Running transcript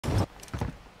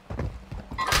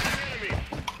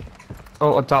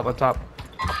Oh, on top, on top.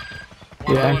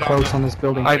 Yeah, I'm close on this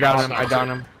building. I down him, I down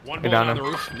him. One I bullet down on him. the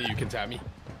roof, and you can tap me.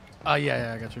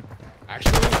 Yeah, I got you.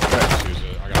 Actually, let's use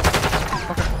it. I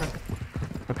got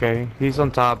Okay, he's on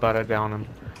top, but I down him.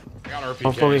 RPKs.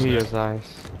 Hopefully he is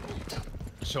nice.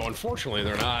 So unfortunately,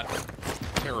 they're not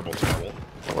terrible.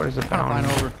 What is it Kind of flying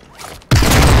down? over.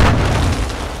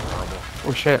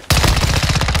 Oh shit.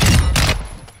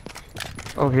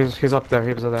 Oh, he's up there,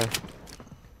 he was there.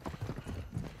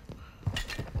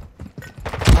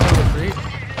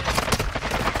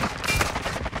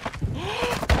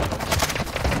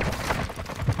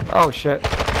 Oh shit.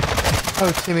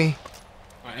 Oh, Timmy.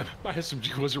 My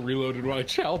SMG wasn't reloaded when I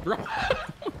challenged, bro.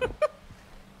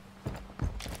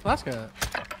 That's good.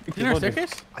 Is in our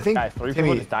staircase? I think Guys, 3 Timmy.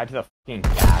 people just died to the fucking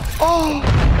gas. Oh!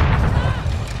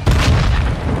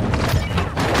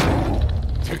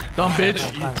 Dumb bitch.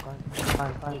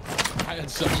 Fine. I had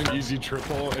such an easy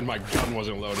triple, and my gun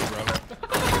wasn't loaded, bro.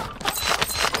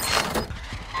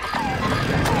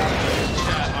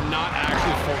 Yeah, I'm not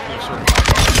actually forklift certified.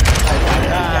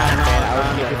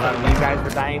 You guys were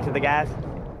dying to the gas,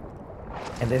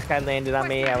 and this guy landed on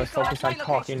me. I was focused on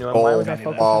talking to him. Why was I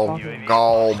focused on talking to him?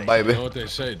 Gold, baby. You know what they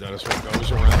say, Dennis? What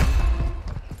goes around,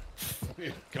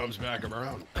 it comes back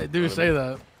around. I do say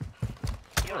that.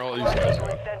 Where are all these guys?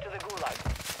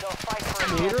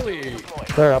 Literally.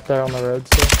 They're up there on the road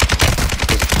still.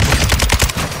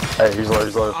 Hey, he's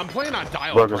low. I'm playing on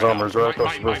dial. Broke his armor's right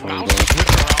across the my roof from mouse me, is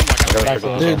whipping around like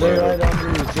I'm Dude, they're right under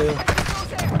you too.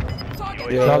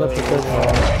 Yeah, that's the third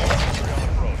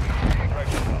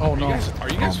one. Oh no. Are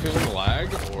you guys feeling the lag,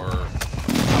 or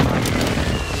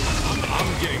I'm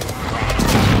getting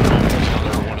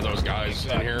another one of those guys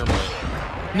in here, but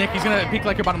Nick, he's gonna peek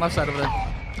like your bottom left side over there.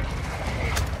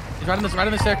 He's right in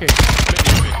the staircase.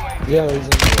 Yeah, he's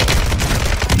in.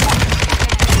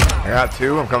 I got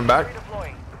 2. I'm coming back.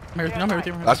 I'm here with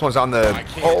you. Last one's on the.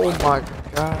 Oh my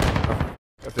god.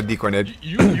 That's a decoy nade.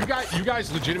 you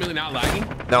guys legitimately not lagging?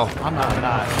 No. I'm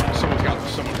not. Someone picked up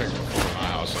from my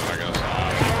house, I guess.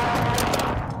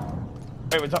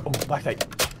 Wait, what's up? Oh, black site.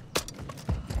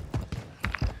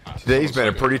 Today's been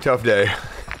a pretty tough day.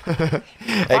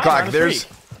 Hey, Clock, there's.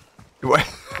 What?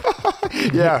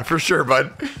 Yeah, for sure,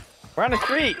 bud. We're on the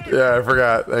street. Yeah, I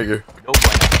forgot. Thank you.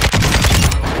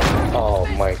 Oh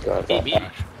my god.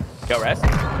 Go rest.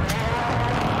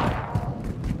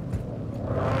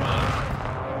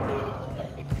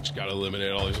 Just gotta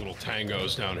eliminate all these little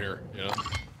tangos down here, you know?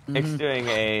 Nick's doing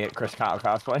a Chris Kyle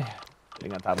cosplay.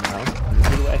 Sitting on top of the mountain.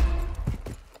 Get away.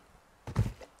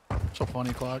 So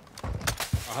funny, Clock.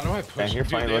 How do I push? you're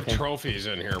Dude, funny they have looking. trophies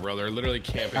in here, bro. They're literally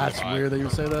camping. That's the vibe. weird that you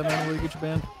would say that, man. Where you get your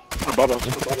band?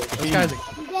 This guy's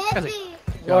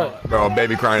Bro,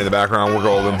 baby crying in the background. We're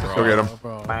golden. Go get him.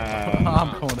 Bro.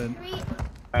 I'm going in.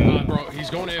 Bro, he's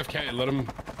going AFK. Let him.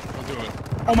 Don't do it.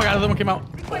 Oh my god, another one came out.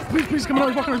 Please, come on.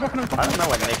 He's walking. I don't know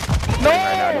what Nick's doing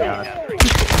right now, to be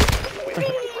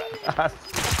honest.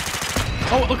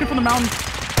 Oh, looking from the mountain.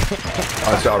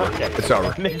 Oh, it's over. It's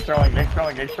over. Nick's throwing.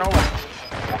 It's over.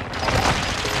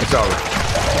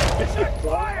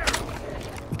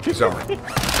 It's over.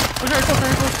 Okay,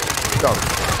 It's over.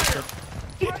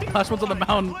 last one's on the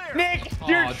mountain. Nick,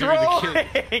 you're Dude, trolling.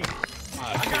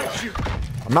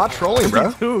 I'm not trolling,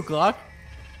 bro. Two, Glock.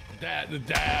 The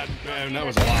dad, man, that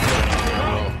was a lot going on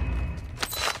there,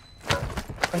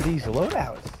 What are these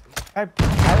loadouts? I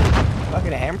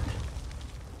fucking hammer.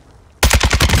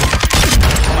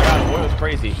 Oh my god, the boy was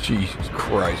crazy. Jesus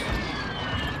Christ.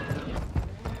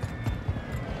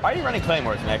 Why are you running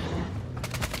claymores, Nick?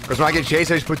 Because when I get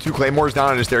chased, I just put 2 claymores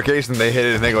down on a staircase and they hit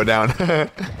it and they go down. Okay,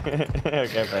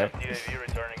 fair.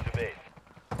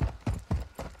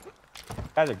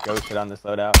 Guys are ghosted on this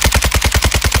loadout.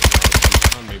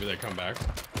 Maybe they come back.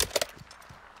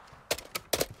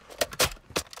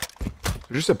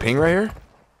 There's just a ping right here?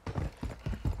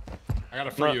 I got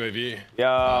a free UAV. Yo,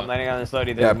 I'm landing on this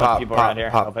loadie. There's Yeah, a bunch of people around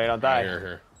here. pop. Hopefully I don't die.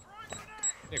 Here.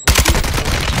 Nick,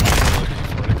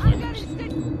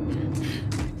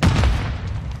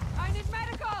 I need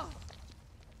medical.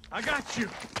 I got you.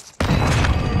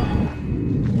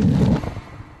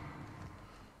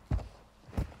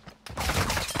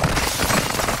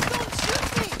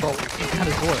 Bro, he had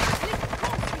his door.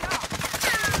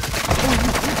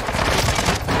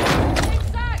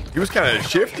 He was kind of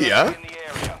shifty, huh?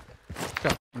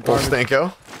 Full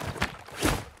Stanko.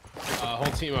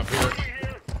 whole team up here.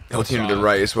 Whole team to the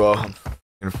right as well.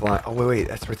 Gonna fly. Oh wait,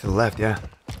 that's right to the left. Yeah.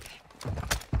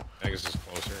 I guess it's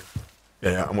closer.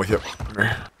 Yeah, I'm with you. Come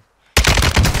here.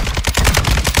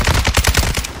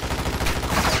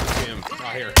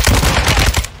 Right here.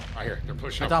 Right here. They're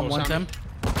pushing I up down close one, on me.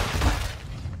 Tim.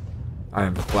 I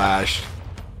am flashed.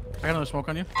 I got another smoke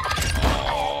on you.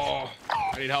 Oh,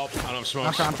 I need help. I don't have smoke.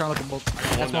 I'm trying to look at both. I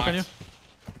got one Smoke on you.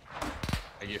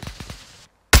 Thank you.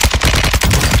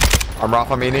 I'm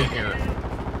off on me. Hold on,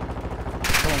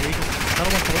 weak.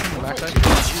 Another one's looking in the backside.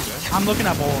 I'm looking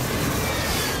at both.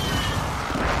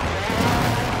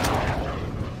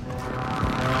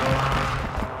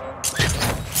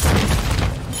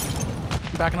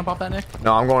 You backing up off that, Nick?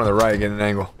 No, I'm going to the right, getting an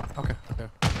angle. Okay. Okay.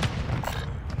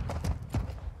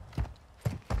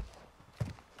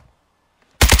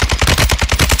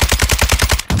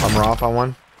 I'm off on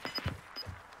one.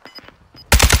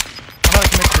 How about I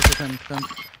commit to this with him then?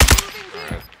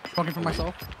 Smoking for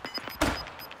myself.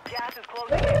 Gas is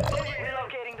closing in.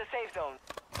 Relocating the safe zone.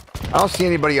 I don't see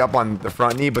anybody up on the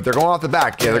front knee, but they're going off the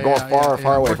back. Yeah, they're going far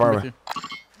away, far away.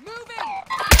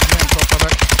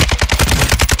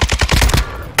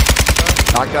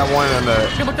 Knock that one on the.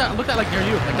 Okay, look that like near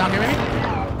you, like down here maybe.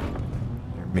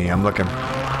 Me, I'm looking.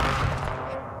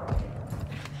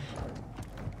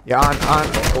 Yeah, on.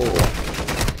 Oh.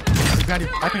 Behind you.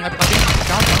 I think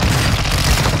down.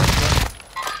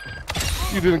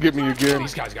 You didn't get me again.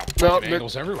 These guys got No, fucking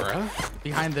angles everywhere, huh?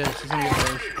 Behind this. He's gonna get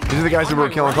those. These are the guys who were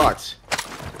killing clocks. Yeah,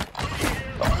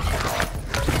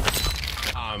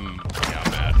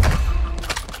 mad.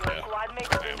 Squad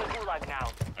mates in the gulag now.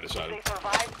 I decided. If they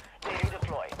survive, they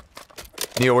redeploy.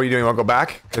 Neil, what are you doing? You want to go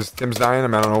back? Because Tim's dying. I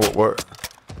mean, I don't know what.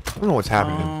 I don't know what's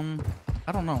happening.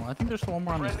 I don't know. I think there's still one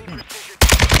more on this team.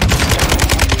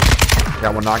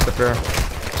 Got one knocked up there.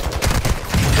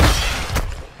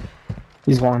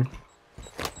 He's one.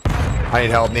 I need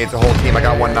help. Needs the whole team. I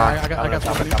got one knocked. I got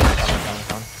somebody.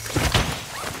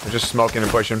 They're just smoking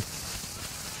and pushing.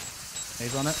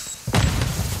 Nades on it.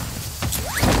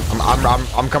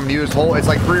 I'm coming to you. This whole. It's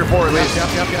like 3 or 4 at least. Yep.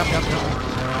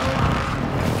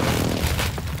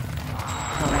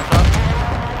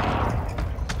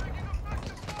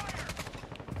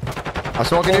 I'm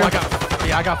smoking here. I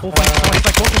got full flank. Oh, he's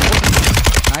like close.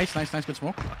 Nice, good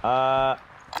smoke. I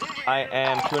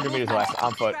am 200 meters away.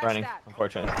 On foot, running,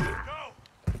 unfortunately. I'm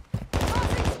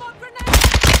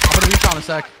gonna reach out in a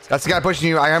sec. That's the guy pushing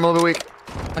you. I am a little bit weak.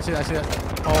 I see that.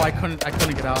 Oh, I couldn't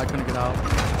get out.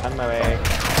 On my way.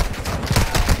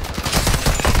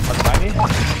 What's behind me?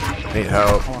 Need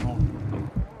help. Hold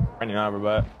on. Running over,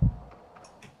 but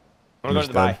I'm gonna go to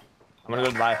the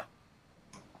buy.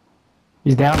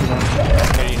 He's down.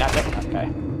 Okay, you not there? Okay.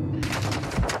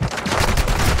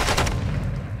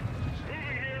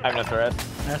 I have no threat.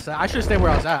 Yes, I should stay where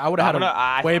I was at. I would have had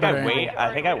a way better angle.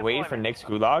 I think I wait for Nick's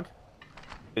gulag.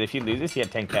 If he loses, he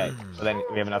had 10k. So then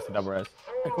we have enough to double res.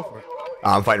 Hey, go for it.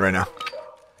 I'm fighting right now.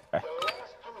 Okay.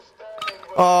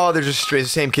 Oh, they're just straight. The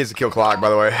same kids that kill Clock,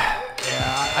 by the way.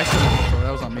 Yeah, I should have.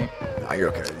 That was on me. Oh, you're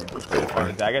okay.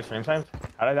 Did I get stream time?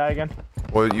 How did I die again?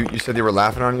 Well, you said they were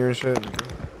laughing on you and shit.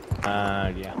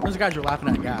 Yeah. Those guys you're laughing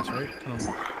at gas, right? I don't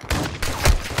know.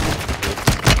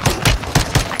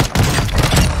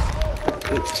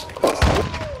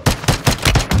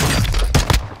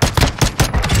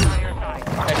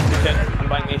 I'm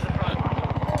buying these.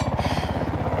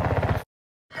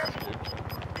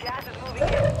 Gas is moving in.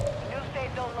 New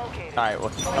safe zone located. Alright, well,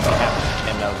 something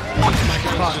happened.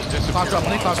 Clock drop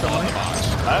money.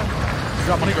 Huh?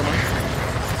 Drop money.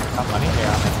 Got money?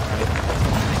 Yeah.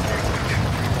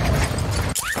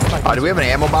 Do we have an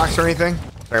ammo box or anything?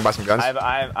 Can I buy some guns?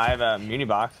 I have a muni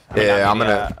box. Yeah, I'm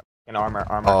gonna. An armor.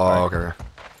 Oh, okay.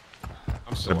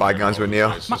 I'm still To buy guns with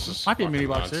Neil. Might be a mini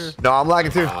box here. No, I'm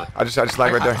lagging too. I just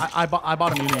lag right there. I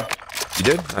bought a muni. You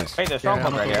did? Nice. Wait, there's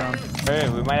stronghold right here. Hey,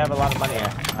 we might have a lot of money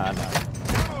here.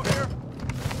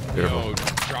 No. Yo,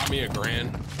 drop me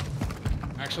 $1,000.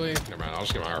 Actually, never mind. I'll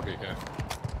just get my RPK.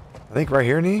 I think right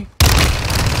here, Nee.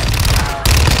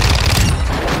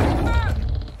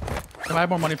 If I have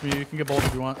more money for you, you can get both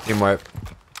if you want. Team wipe.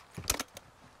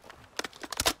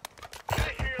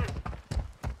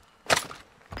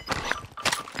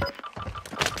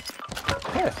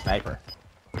 I got a sniper.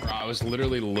 Bro, I was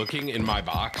literally looking in my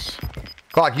box.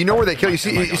 Clock, you know where they kill you?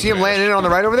 See him landing in on the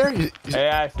right over there?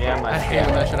 Yeah, I see him. I hate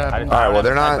when that shit happens. All right, well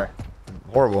they're not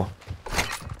horrible.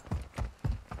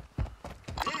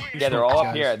 Yeah, they're all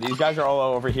up here. These guys are all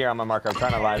over here on my marker. I'm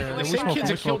trying to lie. The same kids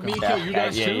that killed me kill you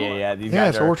guys too? Yeah. These Yeah,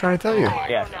 guys that's what are. we're trying to tell you.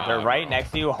 Yeah, they're right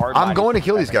next to you. Hard. I'm going to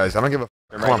kill these guys. I don't give a.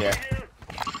 They're Come right on. here.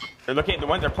 They're looking. The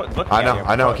ones they're looking. I know. At you.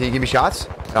 I know. Can you give me shots?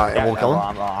 And we'll kill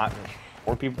them.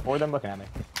 Four of them looking at me.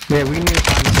 Yeah, we need to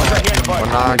find the Right here in the bush. One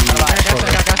knock.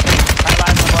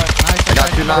 I got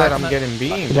 2 knocks. I'm getting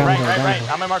beamed. Right.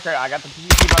 On my marker. I got the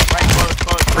PvP button right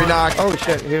close. 3 knocks. Oh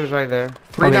shit, he was right there.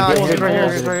 3 knocks. He's right here.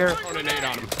 Throwing a nade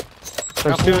on him.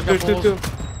 There's two.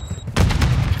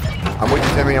 I'm with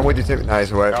you, Timmy. I'm with you, Timmy.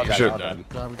 Nice, what? All dead, Shoot. all dead.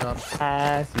 Good job.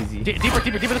 Easy. Deeper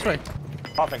this way.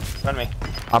 Popping. Run me.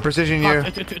 I'm precisioning you.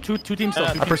 Two teams still.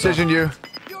 I precisioned you.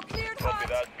 You're cleared hot.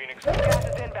 Gas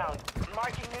is inbound.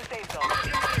 Marking new safe zone.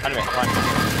 Run me. Run.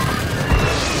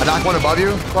 I knocked one above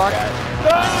you, Clock.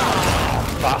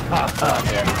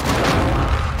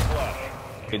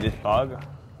 Dude, this bug.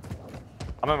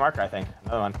 I'm a marker, I think.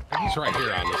 Another one. He's right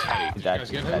here on this heady. He's Did you dead. guys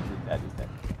He's get dead. him? He's dead. He's dead.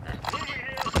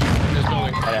 In this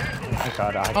building. Oh, yeah. Oh,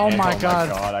 God, I Oh can't- my Oh God.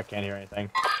 my God, I can't hear anything.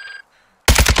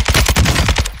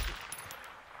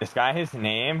 This guy, his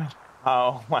name?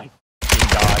 Oh my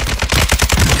God.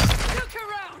 Look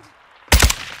around.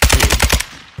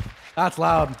 That's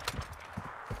loud.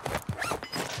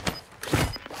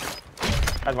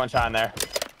 There's one shot in there.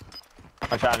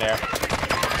 One shot in there. Keep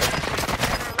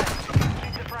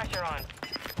the pressure on.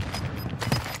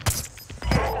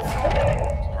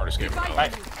 Hard escape. Right.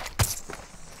 Nice.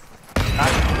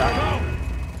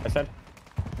 I said.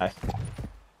 Nice.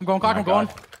 I'm going, Cock. I'm going.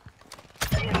 Be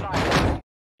advised.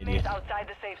 Idiot. Outside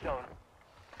the safe zone.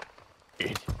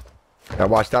 Yeah,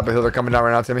 watch top of hill. They're coming down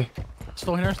right now, Timmy.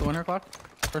 Still in here, Clock.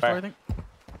 First story, I think.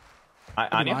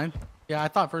 On you? Mine. Yeah, I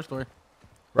thought first story.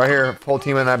 Right here, full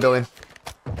team in that building.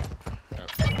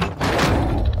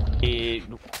 He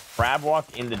crab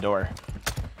walked in the door.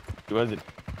 Who was it?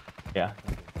 Yeah.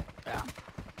 Yeah.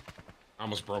 I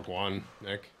almost broke one,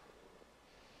 Nick.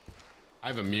 I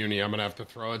have a muni. I'm gonna have to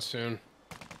throw it soon.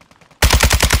 I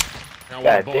got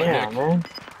one bullet, Nick. man.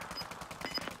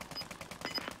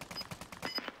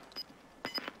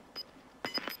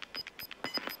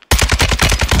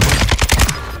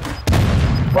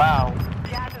 Wow.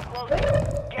 Gas is closing.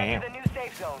 Get Damn. to the new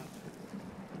safe zone.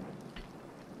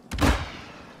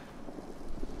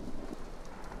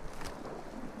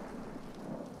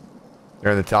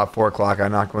 They're in the top 4 o'clock. I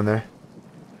knocked one there.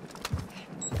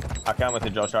 I'll come with the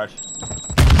drill charge. I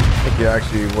think you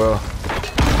actually will.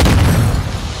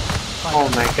 Oh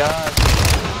my God.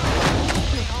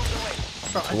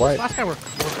 Bro, What? Last guy worked.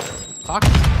 Clock.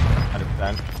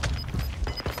 100%.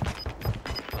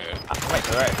 Wait,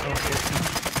 to the right.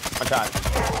 One shot.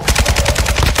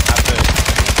 That's it.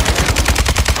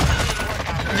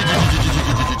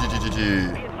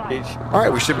 All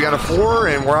right, we should be on a 4,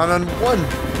 and we're on 1.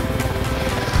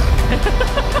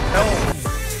 No.